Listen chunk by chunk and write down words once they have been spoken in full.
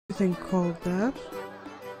Anything called that?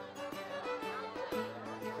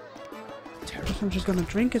 Guess I'm just gonna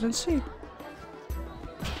drink it and see.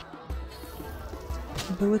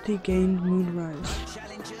 Ability gained Moonrise.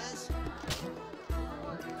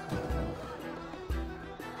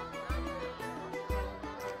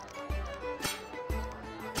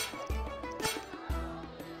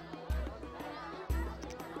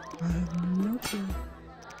 I have no clue.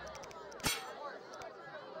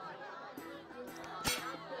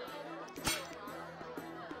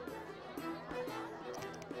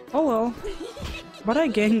 Oh well. But I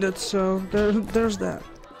gained it, so there's that.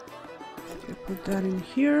 Okay, put that in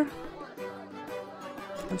here.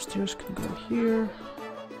 Upstairs can go here.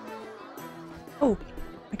 Oh,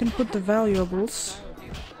 I can put the valuables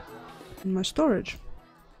in my storage.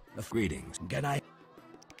 Greetings. Can I?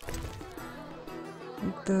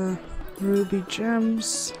 Like the ruby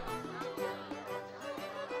gems.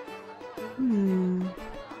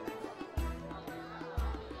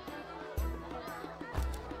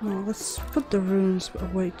 No, let's put the runes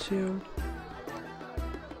away too.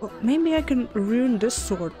 Well, maybe I can rune this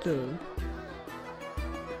sword too.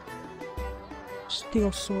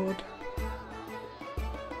 Steel sword.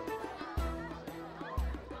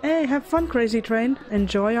 Hey, have fun, Crazy Train.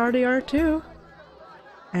 Enjoy RDR too.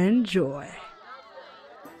 Enjoy.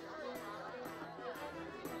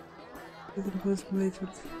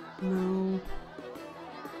 No.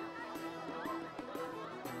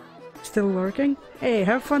 Still lurking? Hey,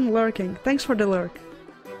 have fun lurking. Thanks for the lurk.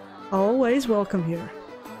 Always welcome here.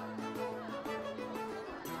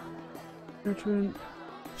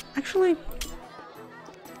 Actually,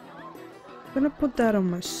 I'm gonna put that on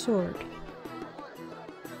my sword.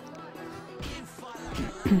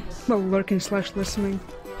 Well, lurking slash listening.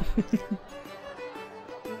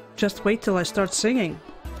 Just wait till I start singing.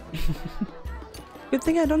 Good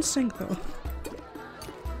thing I don't sing though.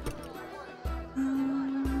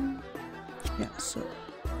 Yeah, so...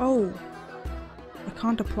 Oh! I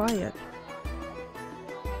can't apply it.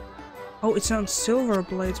 Oh, it's on silver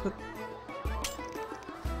blades, but...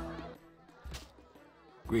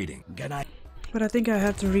 Greeting. Can I? But I think I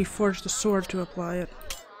had to reforge the sword to apply it.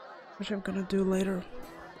 Which I'm gonna do later.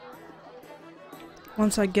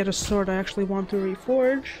 Once I get a sword I actually want to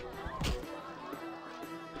reforge.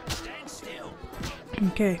 Stand still.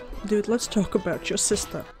 Okay, dude, let's talk about your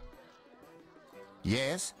sister.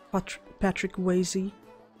 Yes? Patrick Wazy.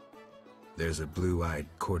 There's a blue-eyed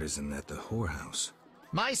courtesan at the whorehouse.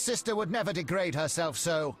 My sister would never degrade herself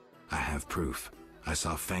so. I have proof. I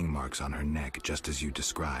saw fang marks on her neck, just as you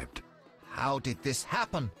described. How did this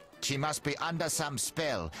happen? She must be under some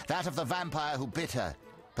spell, that of the vampire who bit her.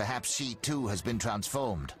 Perhaps she too has been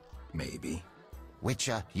transformed. Maybe.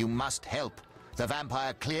 Witcher, you must help. The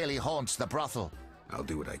vampire clearly haunts the brothel. I'll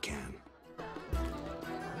do what I can.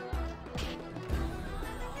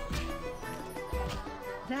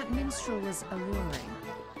 That minstrel was alluring.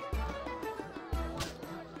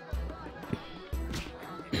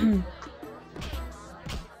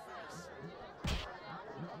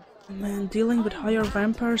 Man, dealing with higher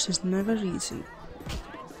vampires is never easy.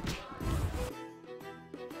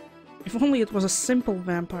 If only it was a simple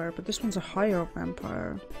vampire, but this one's a higher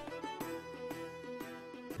vampire.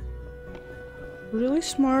 Really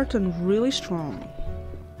smart and really strong.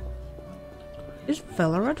 Is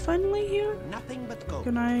Valorant finally here? Nothing but gold.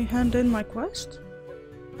 Can I hand in my quest?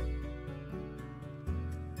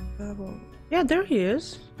 Yeah, there he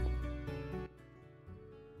is.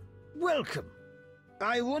 Welcome.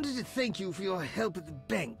 I wanted to thank you for your help at the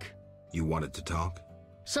bank. You wanted to talk?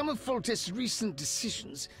 Some of Foltest's recent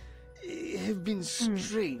decisions have been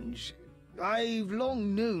strange. I've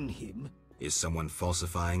long known him. Is someone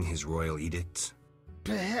falsifying his royal edicts?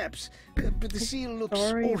 Perhaps, but the seal looks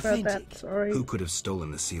Sorry authentic. about that, sorry. Who could have stolen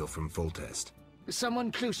the seal from Foltest?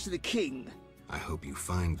 Someone close to the king. I hope you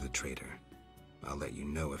find the traitor. I'll let you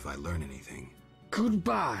know if I learn anything.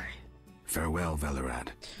 Goodbye. Farewell, Valorad.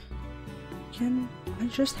 Can I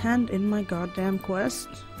just hand in my goddamn quest?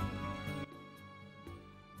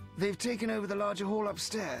 They've taken over the larger hall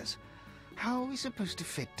upstairs. How are we supposed to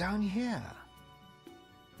fit down here?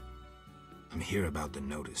 I'm here about the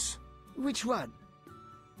notice. Which one?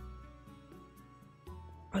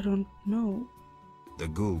 I don't know. The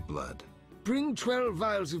ghoul blood. Bring 12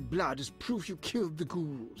 vials of blood as proof you killed the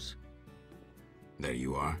ghouls. There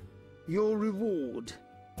you are. Your reward.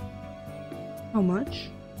 How much?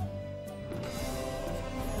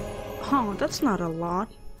 Oh, that's not a lot.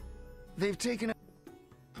 They've taken...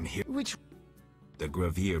 I'm here. Which... The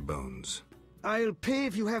Gravier bones. I'll pay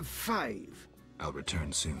if you have 5. I'll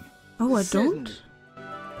return soon. Oh, I 7. don't?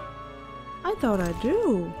 I thought I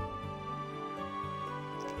do.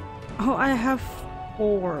 Oh, I have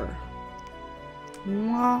 4.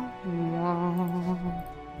 Mwah, mwah.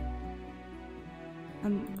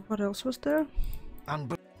 And what else was there? I'm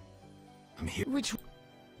here. Which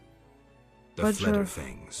The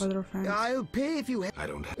Flutterfangs. Flutterfangs. I'll pay if you I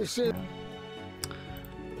don't have. have.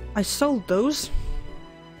 I sold those.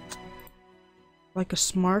 Like a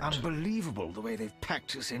smart. Unbelievable the way they've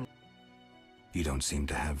packed us in. You don't seem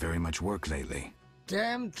to have very much work lately.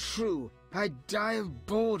 Damn true. I'd die of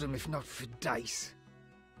boredom if not for dice.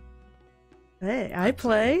 Hey, I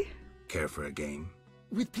play. Care for a game?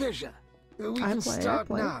 With pleasure. We I can play, I start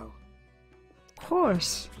play. now. Of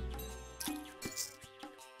course.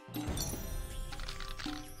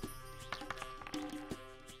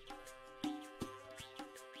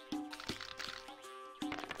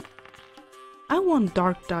 I want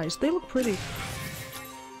dark dice. They look pretty.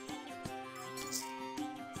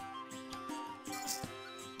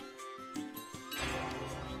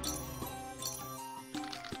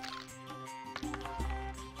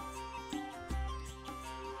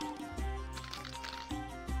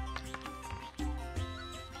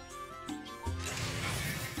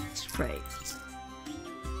 It's great.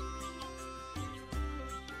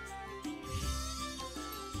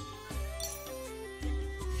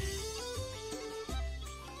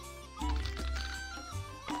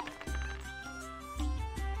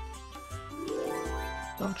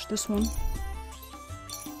 Dodge this one.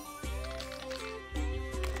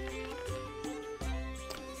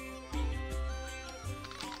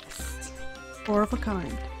 Four of a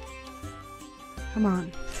kind. Come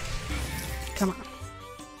on. Come on.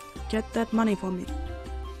 Get that money for me.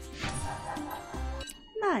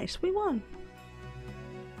 Nice, we won.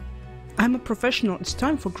 I'm a professional. It's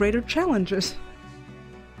time for greater challenges.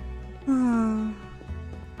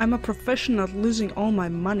 I'm a professional at losing all my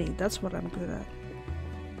money. That's what I'm good at.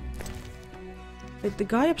 Wait, the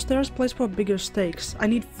guy upstairs plays for bigger stakes. I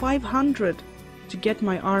need 500 to get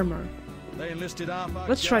my armor. They enlisted half our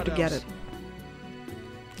Let's try to get guardhouse.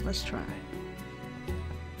 it. Let's try.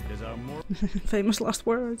 It is our more Famous last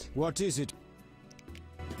words. What is it?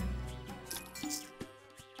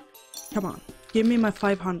 Come on, give me my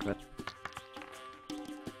 500.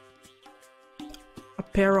 A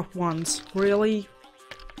pair of ones. Really?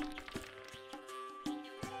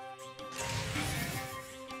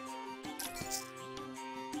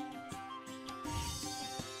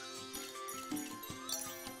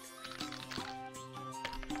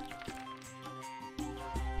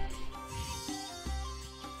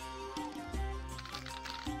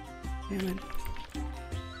 Damn it.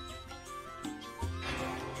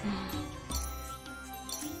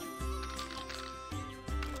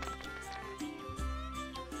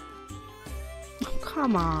 Oh,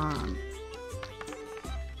 come on.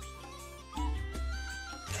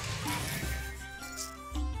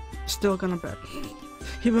 Still gonna bet.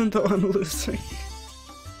 Even though I'm losing.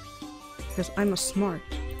 Because I'm a smart.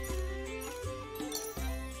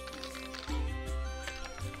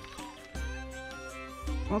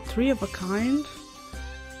 Well, 3 of a kind.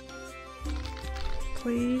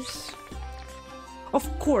 Please. Of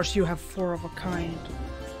course you have 4 of a kind.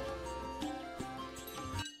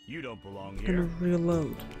 You don't belong I'm gonna here.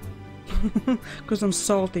 reload. Because I'm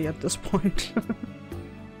salty at this point.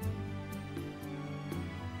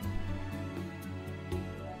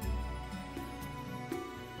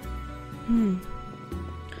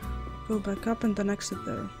 Go back up and then exit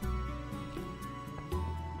there.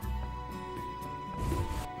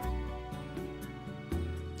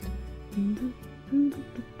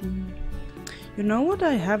 You know what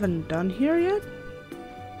I haven't done here yet?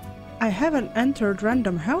 I haven't entered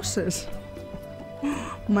random houses.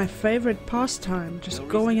 My favorite pastime, just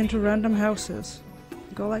going into random houses.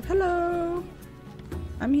 Go like, hello,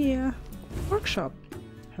 I'm here. Workshop.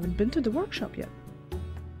 Haven't been to the workshop yet.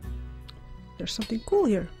 There's something cool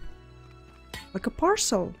here. Like a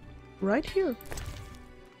parcel. Right here.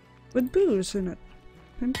 With booze in it.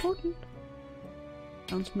 Important.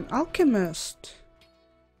 Announcement. Alchemist.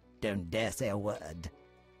 Don't dare say a word.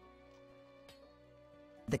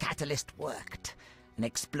 The catalyst worked. An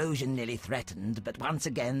explosion nearly threatened, but once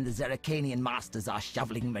again the Zeracanian masters are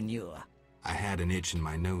shoveling manure. I had an itch in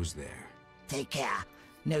my nose there, Take care.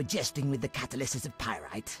 No jesting with the catalysis of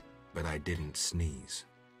pyrite. but I didn't sneeze.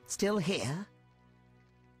 Still here?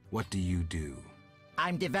 What do you do?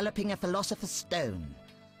 I'm developing a philosopher's stone.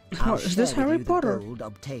 What, I'll is this share with Harry you Potter? The gold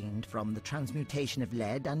obtained from the transmutation of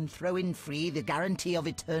lead and throw in free the guarantee of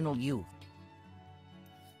eternal youth.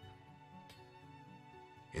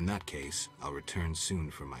 In that case, I'll return soon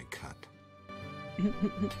for my cut.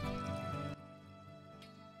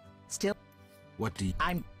 Still, What do you...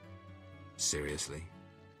 I'm... Seriously?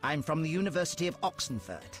 I'm from the University of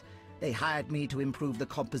Oxenfurt. They hired me to improve the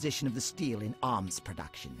composition of the steel in arms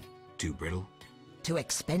production. Too brittle? Too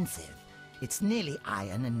expensive. It's nearly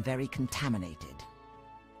iron and very contaminated.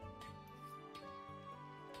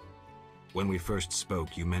 When we first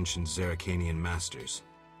spoke, you mentioned Zerrikanian masters.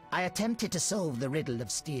 I attempted to solve the riddle of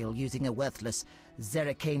steel using a worthless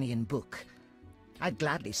Zerrikanian book. I'd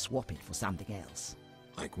gladly swap it for something else.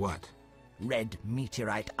 Like what? Red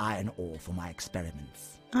meteorite iron ore for my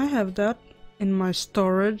experiments. I have that in my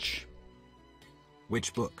storage.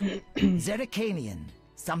 Which book? Zerrikanian.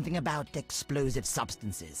 Something about explosive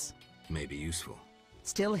substances. May be useful.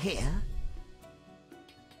 Still here?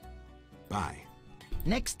 Bye.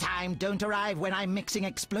 Next time, don't arrive when I'm mixing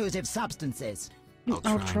explosive substances.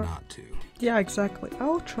 I'll try not to. Yeah, exactly.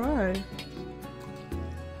 I'll try.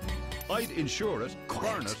 I'd insure it,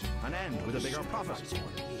 burn it, and end with a bigger profit.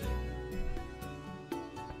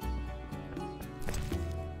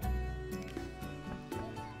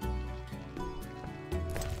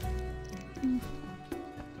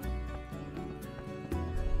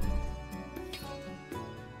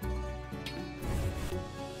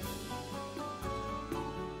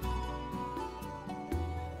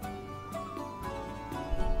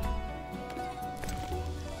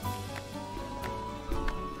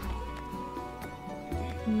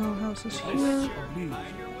 No houses here.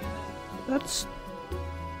 That's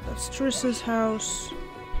Triss's house.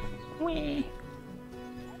 Whee.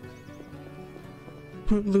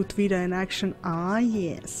 Ludwita in action. Ah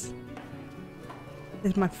yes.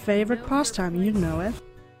 It's my favorite pastime, you know it.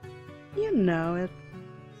 You know it.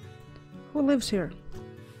 Who lives here?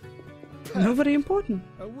 Nobody important.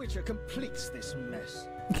 A witcher completes this mess.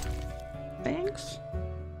 Thanks.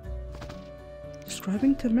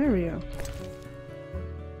 Describing Temeria.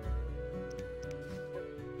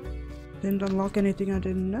 Didn't unlock anything I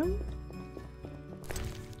didn't know.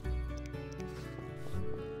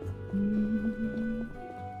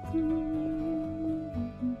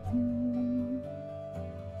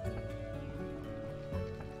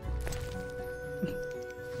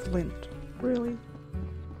 Flint. Really?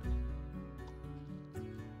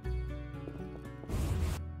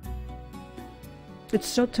 It's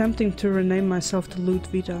so tempting to rename myself to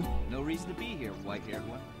Ludwita. No reason to be here, white-haired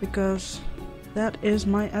one. Because that is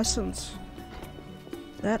my essence.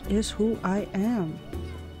 That is who I am.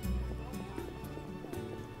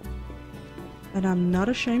 And I'm not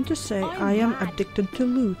ashamed to say I am addicted to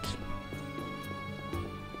loot.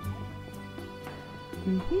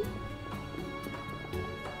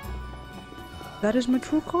 That is my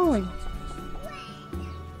true calling.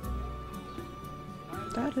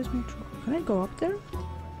 That is my true. Can I go up there?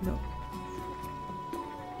 No.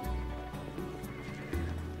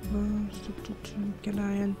 Can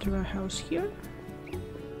I enter a house here?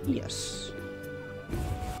 Yes.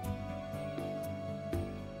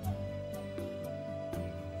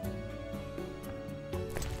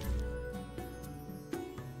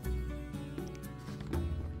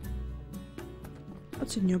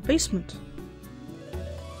 What's in your basement?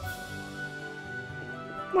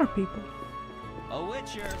 More people. A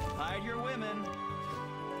witcher, hide your women.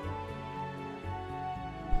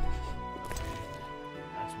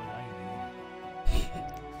 That's what I do.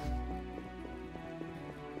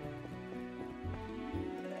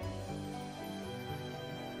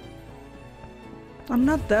 I'm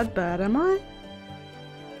not that bad, am I?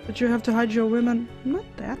 But you have to hide your women. I'm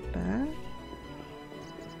not that bad.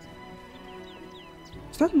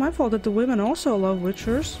 It's not my fault that the women also love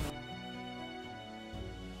witchers.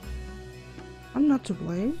 I'm not to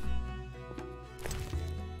blame.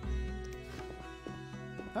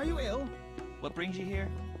 Are you ill? What brings you here?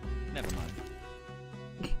 Never mind.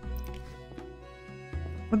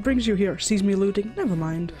 What brings you here? Sees me looting? Never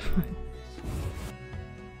mind.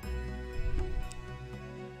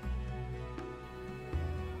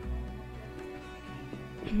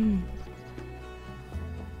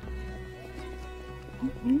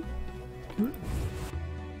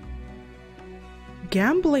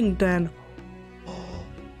 Gambling den.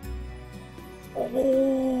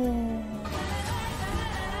 Oh.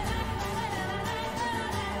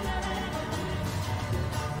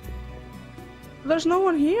 There's no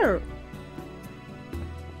one here.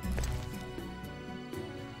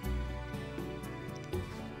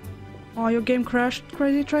 Oh, your game crashed,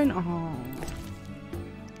 Crazy Train? Oh.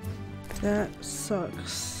 That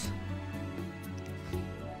sucks.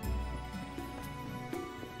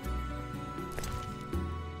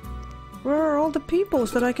 Where are all the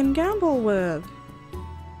peoples that I can gamble with?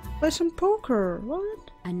 Play some poker.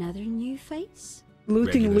 What? Another new face?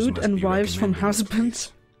 Looting Regulars loot must and be wives from recommending this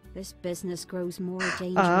husbands. This business grows more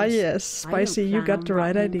dangerous. Ah, yes, Spicy, you got the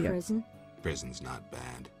right idea. Prison. Prison's not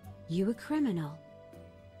bad. You a criminal.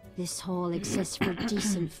 This hall exists for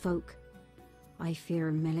decent folk. I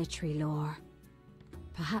fear military law.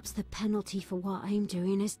 Perhaps the penalty for what I'm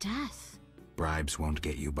doing is death. Bribes won't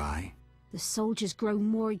get you by. The soldiers grow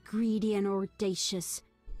more greedy and audacious.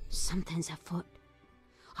 Something's afoot.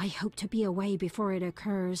 I hope to be away before it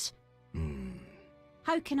occurs.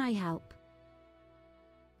 How can I help?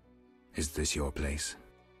 Is this your place?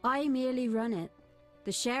 I merely run it.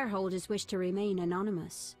 The shareholders wish to remain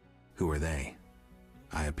anonymous. Who are they?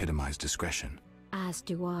 I epitomize discretion. As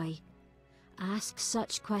do I. Ask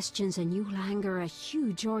such questions and you'll anger a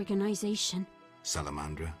huge organization.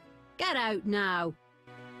 Salamandra? Get out now!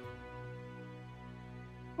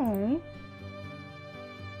 Oh.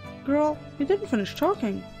 Girl, you didn't finish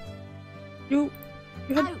talking. You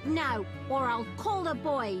had... Out now, or I'll call the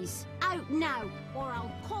boys! Out now, or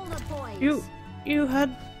I'll call the boys! You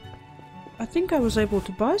had... I think I was able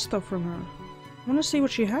to buy stuff from her. I wanna see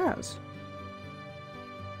what she has.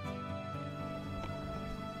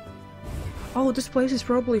 Oh, this place is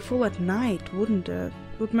probably full at night, wouldn't it?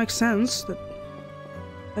 It would make sense that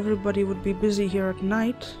everybody would be busy here at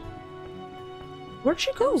night. Where'd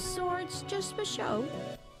she go? Those swords just for show?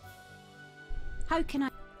 How can I...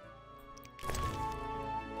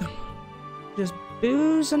 Just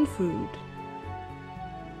booze and food.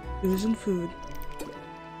 Booze and food.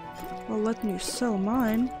 Well, let me sell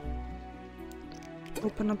mine.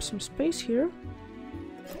 Open up some space here.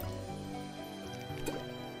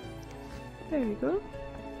 There we go.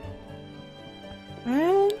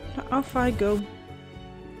 And off I go.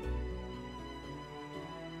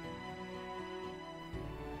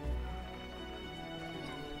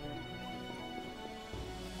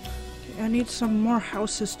 Okay, I need some more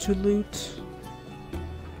houses to loot.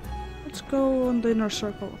 Let's go on the inner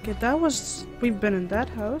circle. Okay, that was... we've been in that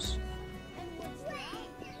house.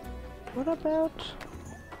 What about...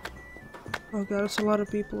 oh god, it's a lot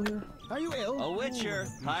of people here. Are you ill? A witcher,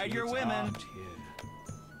 hide your women.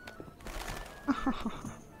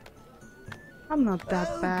 I'm not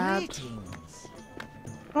that bad. Greetings.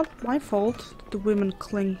 Not my fault that the women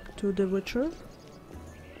cling to the Witcher.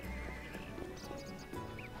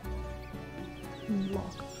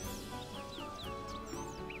 Lock.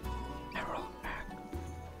 Barrel rack.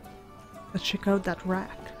 Let's check out that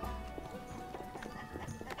rack.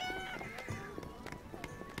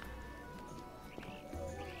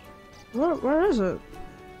 Where is it?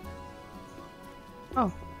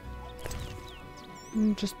 Oh.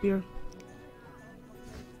 Just beer.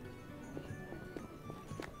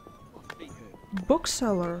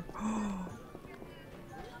 Bookseller.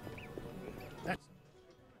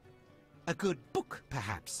 A good book,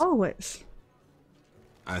 perhaps. Always.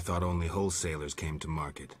 I thought only wholesalers came to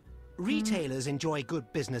market. Retailers enjoy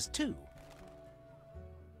good business too.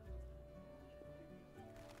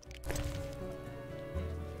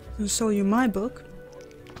 I'll sell you my book.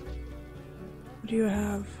 What do you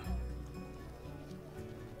have?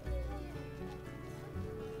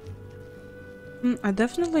 I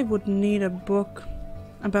definitely would need a book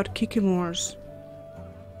about Kikimores.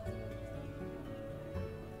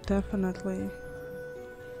 Definitely.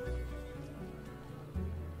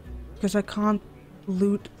 Because I can't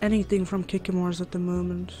loot anything from Kikimores at the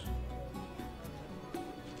moment.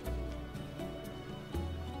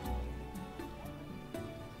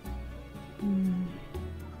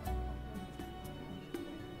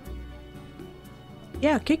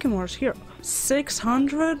 Yeah, Kikimore's here.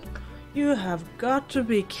 600? You have got to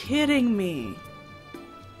be kidding me.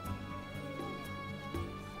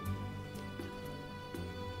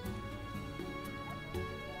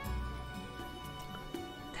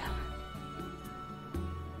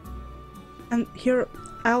 And here,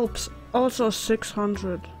 Alps, also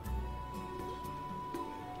 600.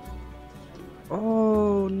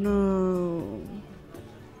 Oh no.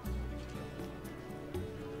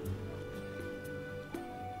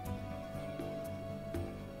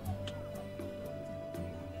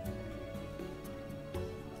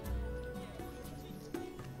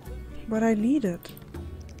 But I need it.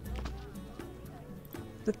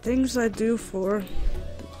 The things I do for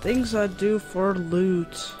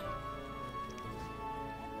loot.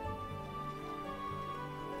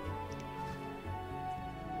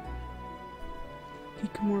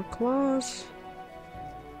 More claws.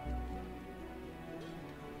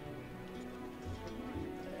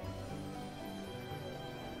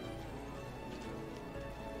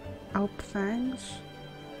 Alp fangs.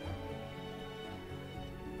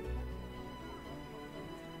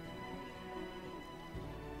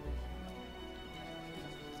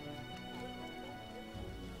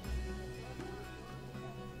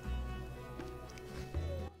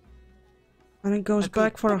 And it goes A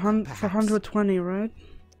back good for book, for perhaps. 120, right?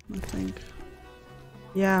 I think.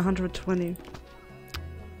 Yeah, 120.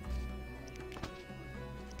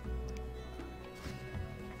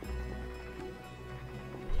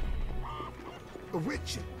 A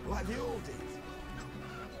witch, like the old days.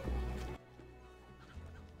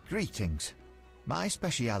 Greetings. My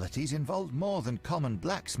specialities involve more than common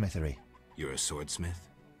blacksmithery. You're a swordsmith?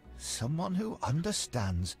 Someone who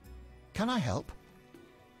understands. Can I help?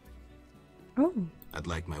 Oh. I'd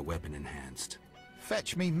like my weapon enhanced.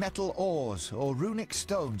 Fetch me metal ores or runic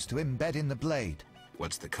stones to embed in the blade.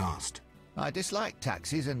 What's the cost? I dislike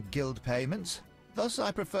taxes and guild payments. Thus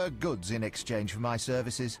I prefer goods in exchange for my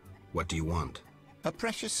services. What do you want? A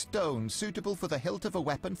precious stone suitable for the hilt of a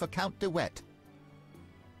weapon for Count de Wet.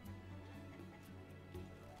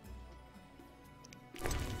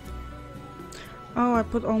 Oh, I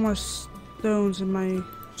put all my stones in my Oh,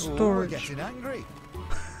 storage. getting angry.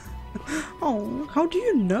 Oh, how do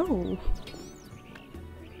you know?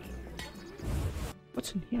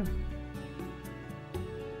 What's in here?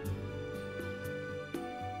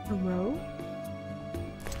 A row?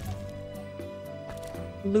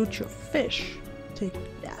 Loot your fish. Take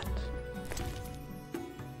that.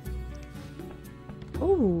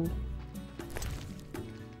 Oh.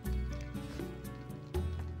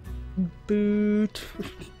 Boot.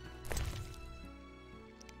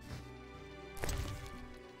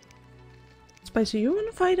 Spicy, you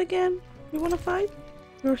wanna fight again? You wanna fight?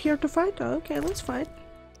 You're here to fight? Oh, okay, let's fight.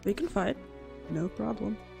 We can fight. No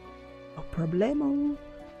problem. No problemo.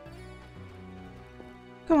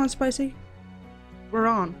 Come on, Spicy. We're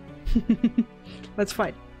on. Let's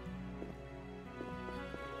fight.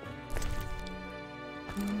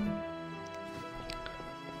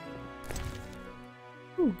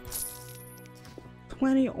 Ooh.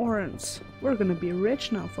 20 orange. We're gonna be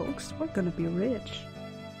rich now, folks. We're gonna be rich.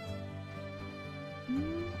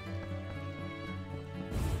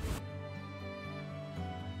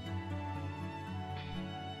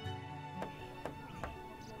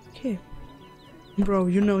 Okay. Bro,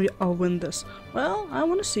 you know I'll win this. Well, I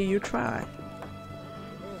want to see you try.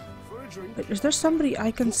 Wait, is there somebody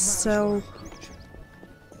I can sell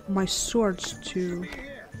my swords to?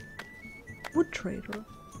 Wood trader.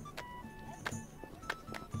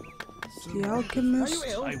 The alchemist.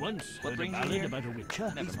 I once heard a ballad about a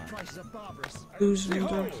witcher. Never mind. Who's in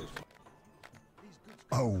there?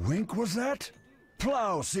 A wink was that?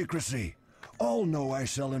 Plow secrecy. All know I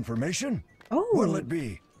sell information. Oh. What'll it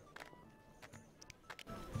be?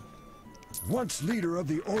 Once leader of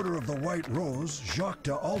the Order of the White Rose, Jacques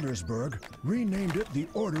de Aldersberg renamed it the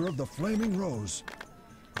Order of the Flaming Rose.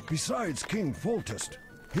 Besides King Foltest,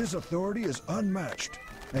 his authority is unmatched,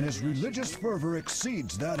 and his religious fervor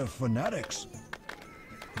exceeds that of fanatics.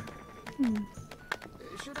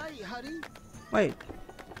 Should I hurry? Wait.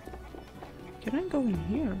 Can I go in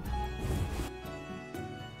here?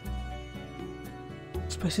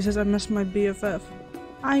 Spicy says I missed my BFF.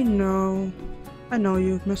 I know. I know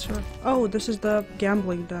you, mister. Oh, this is the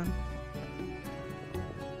gambling den.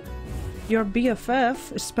 Your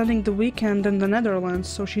BFF is spending the weekend in the Netherlands,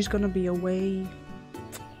 so she's gonna be away.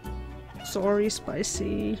 Sorry,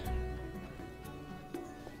 Spicy.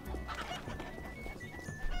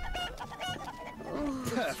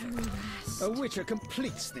 Perfect. A witcher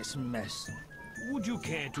completes this mess. Would you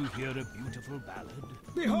care to hear a beautiful ballad?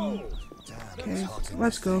 Behold! Okay,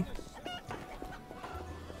 let's go.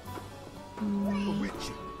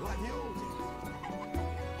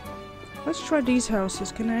 Let's try these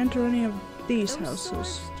houses. Can I enter any of these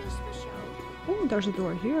houses? Oh, there's a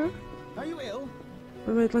door here. Are you ill?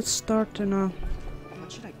 Wait, let's start in a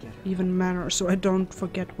even manner so I don't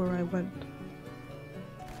forget where I went.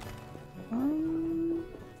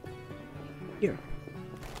 Here.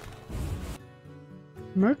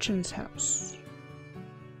 Merchant's house.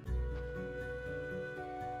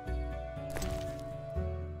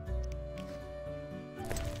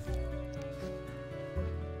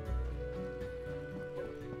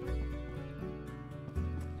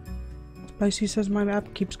 Spicy says my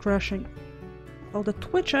app keeps crashing. Well, the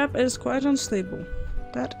Twitch app is quite unstable.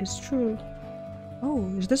 That is true.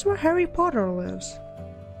 Oh, is this where Harry Potter lives?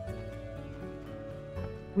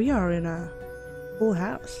 We are in a full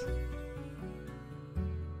house.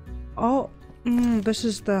 Oh, this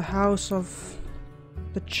is the house of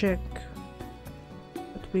the chick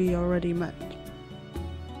that we already met.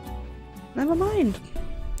 Never mind.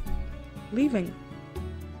 Leaving.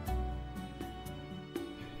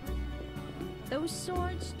 Those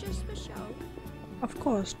swords just for show? Of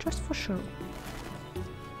course, just for show.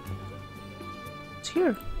 It's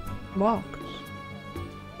here. Locked.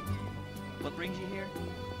 What brings you here?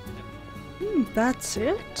 That's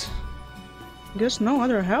it? Guess no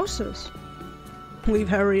other houses. Leave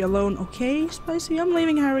Harry alone. Okay, Spicy, I'm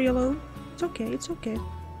leaving Harry alone. It's okay, it's okay.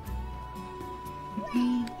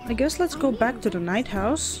 I guess let's go back to the night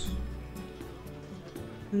house.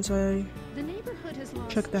 Since I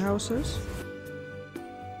check the houses.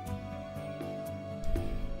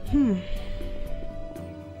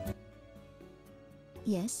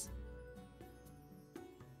 Yes?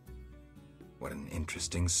 What an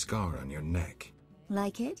interesting scar on your neck.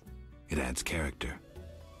 Like it? It adds character.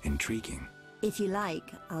 Intriguing. If you like,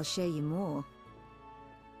 I'll show you more.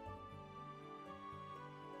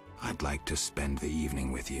 I'd like to spend the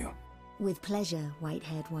evening with you. With pleasure,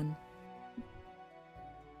 white-haired one.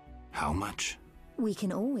 How much? We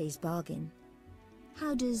can always bargain.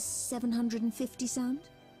 How does 750 sound?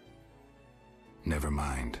 Never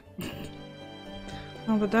mind.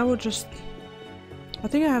 Oh, but that would just... I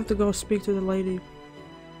think I have to go speak to the lady.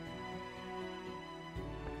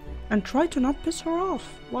 And try to not piss her off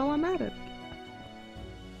while I'm at it.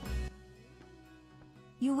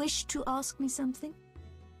 You wish to ask me something?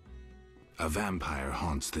 A vampire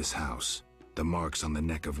haunts this house. The marks on the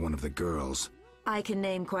neck of one of the girls. I can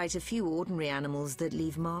name quite a few ordinary animals that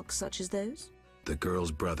leave marks such as those. The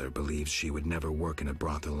girl's brother believes she would never work in a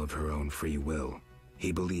brothel of her own free will.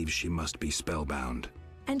 He believes she must be spellbound.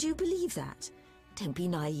 And you believe that? Don't be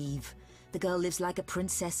naive. The girl lives like a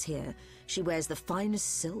princess here. She wears the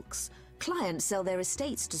finest silks. Clients sell their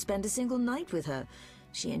estates to spend a single night with her.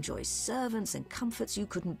 She enjoys servants and comforts you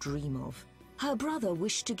couldn't dream of. Her brother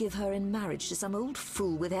wished to give her in marriage to some old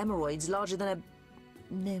fool with hemorrhoids larger than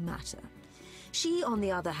a... no matter. She, on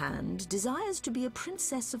the other hand, desires to be a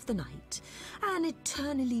princess of the night, an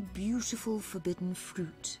eternally beautiful forbidden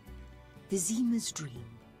fruit. Vizima's dream.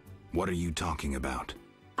 What are you talking about?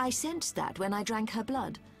 I sensed that when I drank her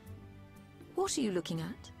blood. What are you looking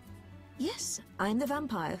at? Yes, I'm the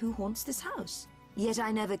vampire who haunts this house. Yet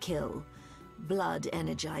I never kill. Blood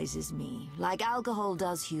energizes me, like alcohol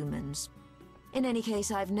does humans. In any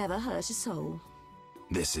case, I've never hurt a soul.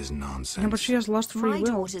 This is nonsense. Yeah, but she has lost free My will.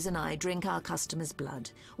 daughters and I drink our customers'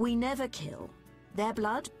 blood. We never kill. Their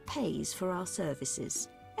blood pays for our services.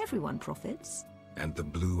 Everyone profits. And the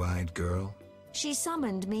blue-eyed girl? She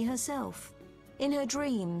summoned me herself. In her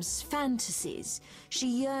dreams, fantasies,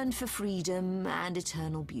 she yearned for freedom and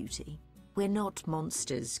eternal beauty. We're not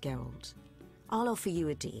monsters, Geralt. I'll offer you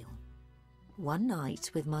a deal. One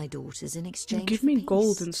night with my daughters in exchange Give for me peace,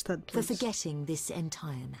 gold instead, for please. forgetting this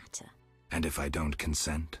entire matter. And if I don't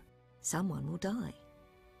consent? Someone will die.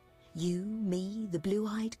 You, me, the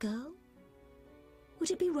blue-eyed girl?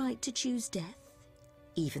 Would it be right to choose death?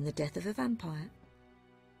 Even the death of a vampire?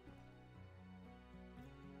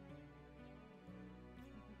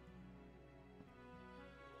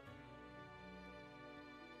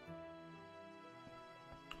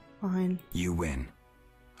 Fine. You win.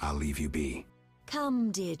 I'll leave you be.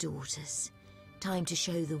 Come, dear daughters. Time to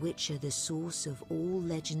show the Witcher the source of all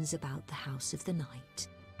legends about the House of the Night.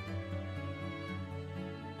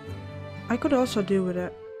 I could also do with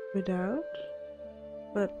it without,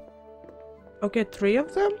 but okay, 3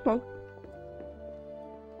 of them? Well,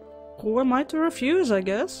 who am I to refuse, I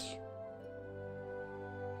guess?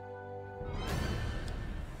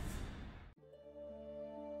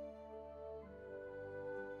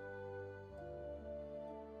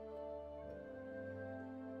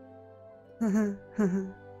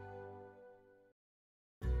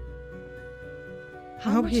 I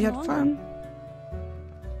hope he had fun.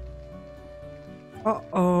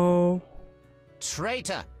 Uh-oh.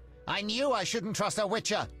 Traitor! I knew I shouldn't trust a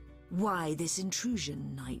Witcher! Why this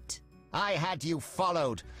intrusion, knight? I had you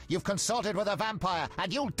followed. You've consulted with a vampire,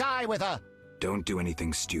 and you'll die with her! Don't do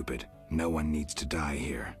anything stupid. No one needs to die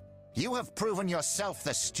here. You have proven yourself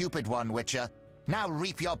the stupid one, Witcher. Now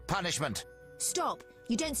reap your punishment. Stop!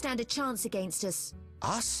 You don't stand a chance against us.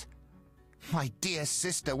 Us? My dear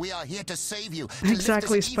sister, we are here to save you. To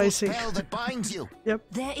Exactly, lift this evil Spicy. spell that binds you. Yep.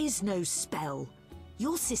 There is no spell.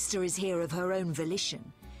 Your sister is here of her own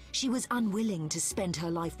volition. She was unwilling to spend her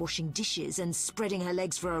life washing dishes and spreading her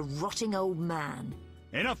legs for a rotting old man.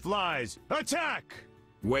 Enough lies! Attack!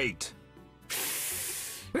 Wait!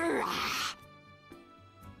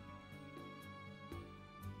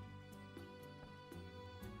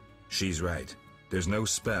 She's right. There's no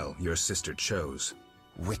spell your sister chose.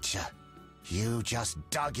 Witcher, you just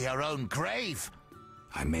dug your own grave.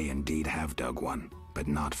 I may indeed have dug one, but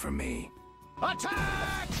not for me.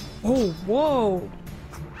 Attack! Oh, whoa!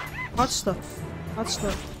 Hot stuff. Hot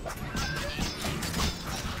stuff.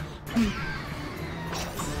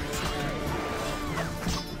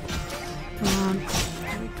 Come on.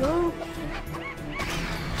 There we go.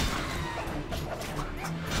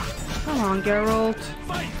 Come on, Geralt.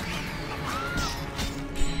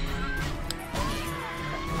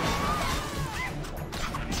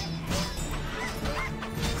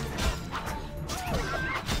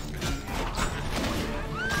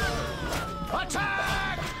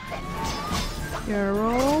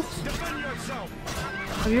 Geralt,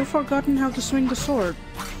 have you forgotten how to swing the sword?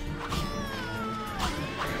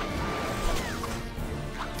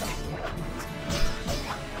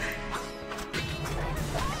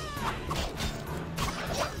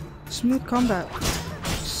 Smooth combat.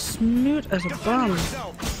 Smooth as a bum.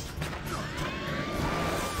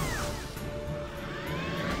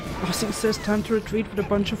 Bossy says time to retreat with a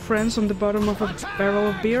bunch of friends on the bottom of a barrel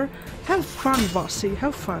of beer. Have fun, Bossy.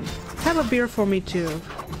 Have fun. Have a beer for me too.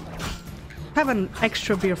 Have an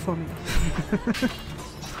extra beer for me.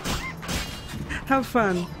 Have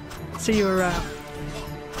fun. See you around.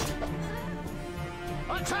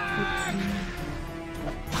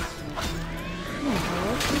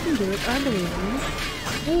 You can do it, I believe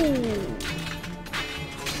in you. Ooh.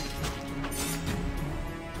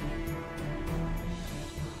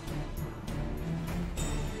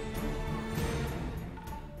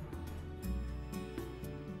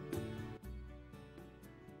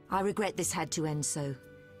 I regret this had to end so.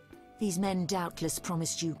 These men doubtless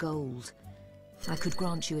promised you gold. I could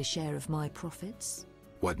grant you a share of my profits.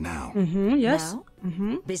 What now? Yes.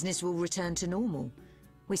 Now, business will return to normal.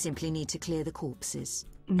 We simply need to clear the corpses.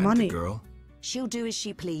 And Money. the girl? She'll do as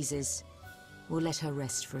she pleases. We'll let her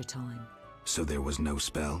rest for a time. So there was no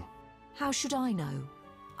spell? How should I know?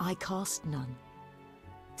 I cast none.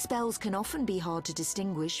 Spells can often be hard to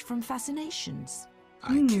distinguish from fascinations.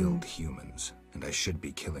 I killed humans, and I should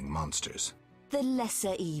be killing monsters. The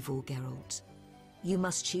lesser evil, Geralt. You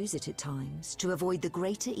must choose it at times to avoid the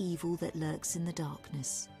greater evil that lurks in the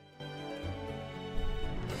darkness.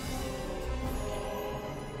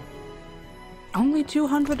 Only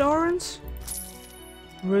 200 orens?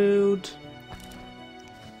 Rude.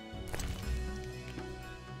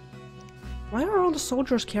 Why are all the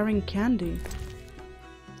soldiers carrying candy?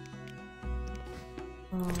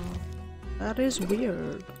 That is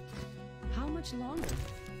weird. How much longer?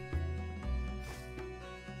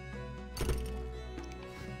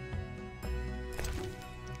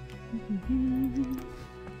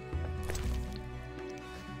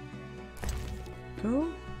 Go.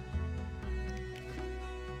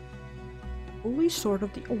 Holy Sword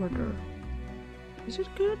of the Order. Is it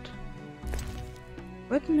good?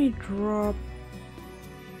 Let me drop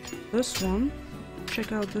this one.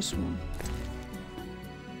 Check out this one.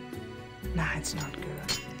 Nah, it's not good.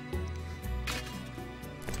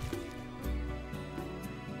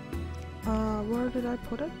 Where did I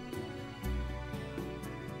put it?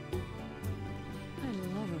 I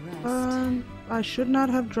love a rest. I should not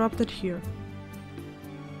have dropped it here.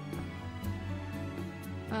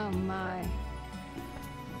 Oh my.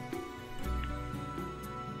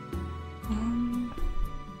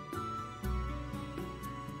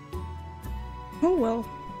 Oh well.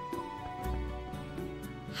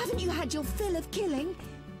 Haven't you had your fill of killing?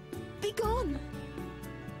 Be gone!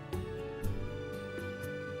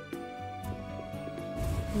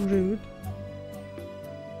 Rude.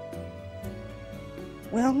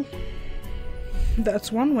 Well,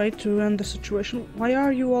 that's one way to end the situation. Why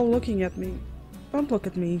are you all looking at me? Don't look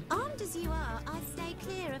at me. Armed as you are, I stay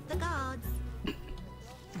clear of the guards.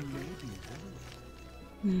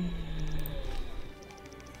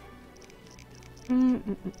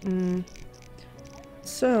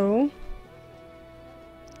 So,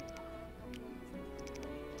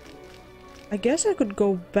 I guess I could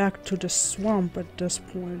go back to the swamp at this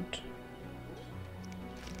point.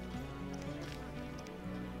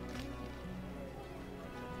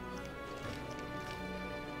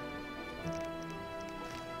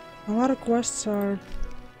 A lot of quests are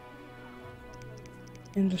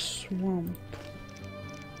in the swamp.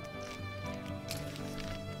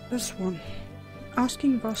 This one.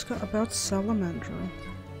 Asking Vaska about Salamandra.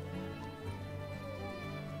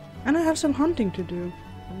 And I have some hunting to do.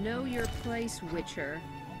 Know your place, Witcher.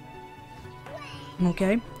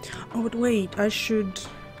 Okay. Oh, but wait, I should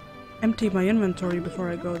empty my inventory before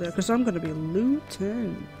I go there, because I'm gonna be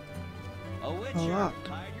looting a lot.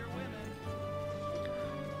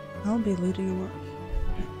 I'll be looting a lot.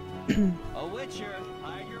 A Witcher,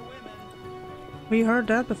 hide your women. We heard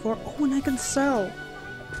that before. Oh, and I can sell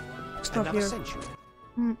stuff Another here. century.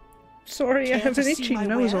 Sorry, I Care have to an see itchy my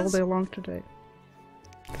nose all wares? day long today.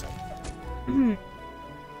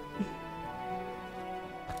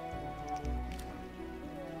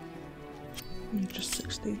 Just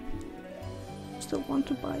 60. Still want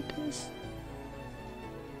to buy this.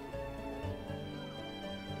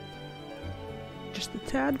 just a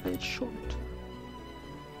tad bit short.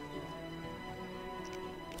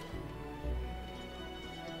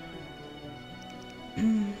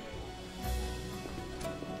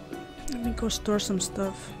 Let me go store some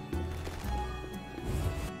stuff.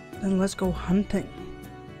 Then let's go hunting.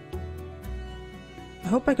 I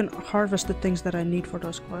hope I can harvest the things that I need for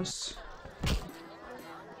those quests.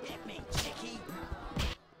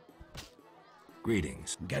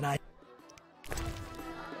 Greetings. Good night.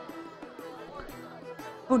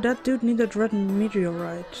 Oh, that dude needed red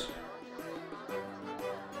meteorite.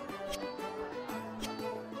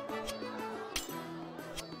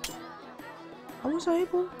 How was I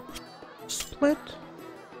able? Split.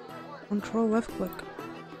 Control left click.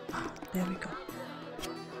 Ah, there we go.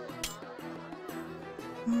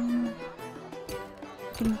 I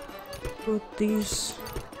can put these.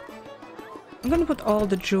 I'm gonna put all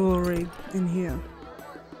the jewelry in here.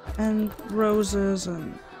 And roses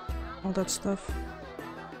and all that stuff.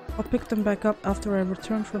 I'll pick them back up after I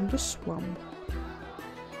return from the swamp.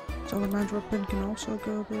 Salamander pin can also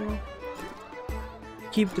go there.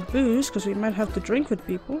 Keep the booze, because we might have to drink with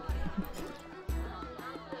people.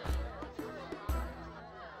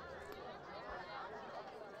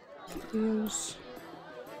 Use.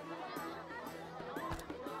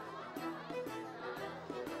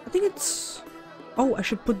 I think it's... Oh, I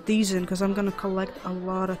should put these in, because I'm gonna collect a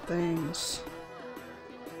lot of things.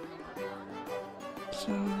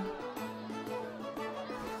 So...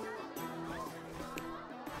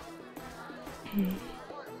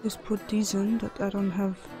 Just put these in that I don't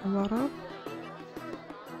have a lot of.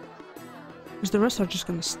 Because the rest are just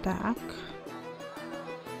gonna stack.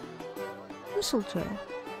 Mistletoe.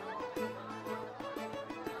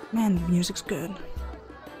 Man, the music's good.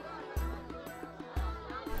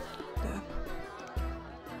 There.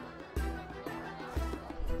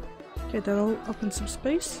 Okay, that'll open some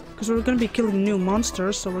space. Because we're gonna be killing new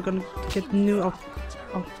monsters, so we're gonna get new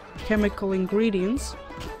chemical ingredients.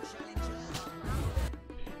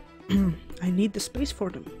 I need the space for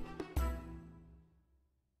them.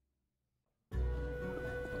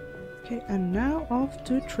 Okay, and now off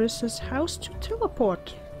to Triss's house to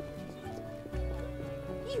teleport.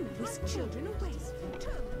 You whisk children away.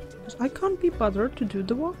 Because I can't be bothered to do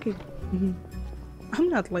the walking. I'm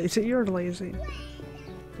not lazy, you're lazy.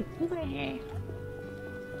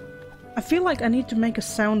 I feel like I need to make a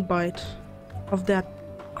sound bite of that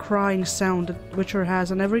crying sound that Witcher has,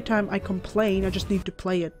 and every time I complain, I just need to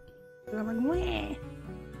play it. And I'm like, wah.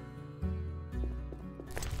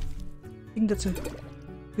 I think that's a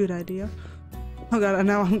good idea. Oh god, and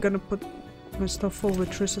now I'm gonna put my stuff full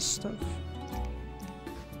with Triss's stuff.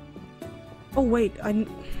 Oh wait, I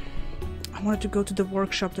wanted to go to the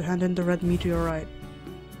workshop to hand in the red meteorite.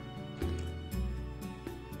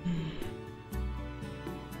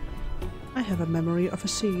 I have a memory of a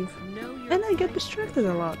sieve. And I get distracted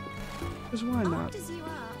a lot. Because why not?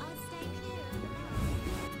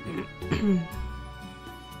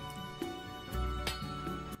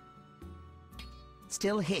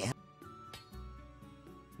 Still here.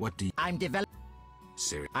 What do you... I'm developing...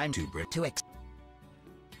 Sir, I'm too brick.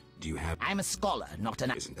 Do you have... I'm a scholar, not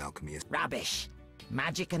an... Isn't alchemy a... Rubbish.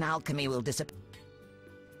 Magic and alchemy will disappear.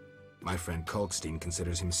 My friend Kalkstein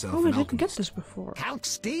considers himself Oh, I an didn't get alchemist. this before.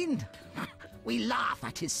 Kalkstein? We laugh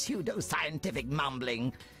at his pseudo-scientific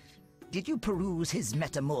mumbling. Did you peruse his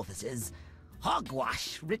metamorphoses?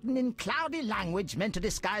 Hogwash, written in cloudy language meant to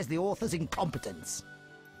disguise the author's incompetence.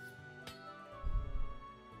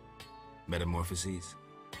 Metamorphoses?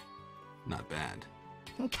 Not bad.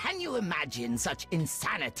 Can you imagine such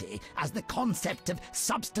insanity as the concept of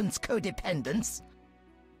substance codependence?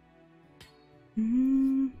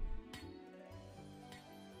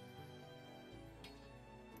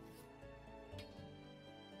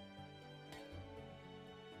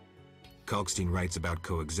 Kalkstein writes about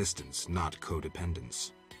coexistence, not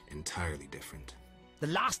codependence. Entirely different. The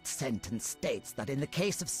last sentence states that in the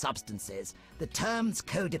case of substances, the terms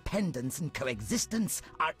codependence and coexistence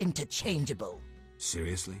are interchangeable.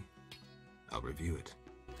 Seriously? I'll review it.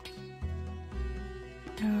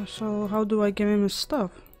 Yeah, so how do I give him his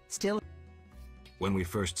stuff? Still... When we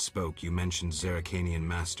first spoke, you mentioned Zeracanian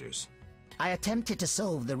masters. I attempted to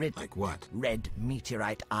solve the riddle. Like what? Red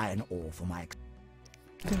meteorite iron ore for my...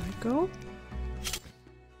 There we go.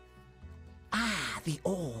 Ah, the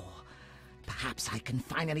ore. Perhaps I can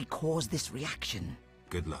finally cause this reaction.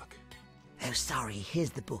 Good luck. Oh, sorry,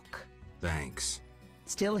 here's the book. Thanks.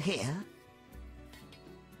 Still here?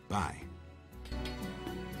 Bye.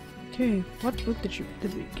 Okay, what book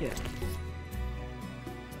did we get?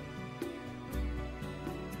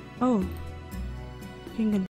 Oh. King and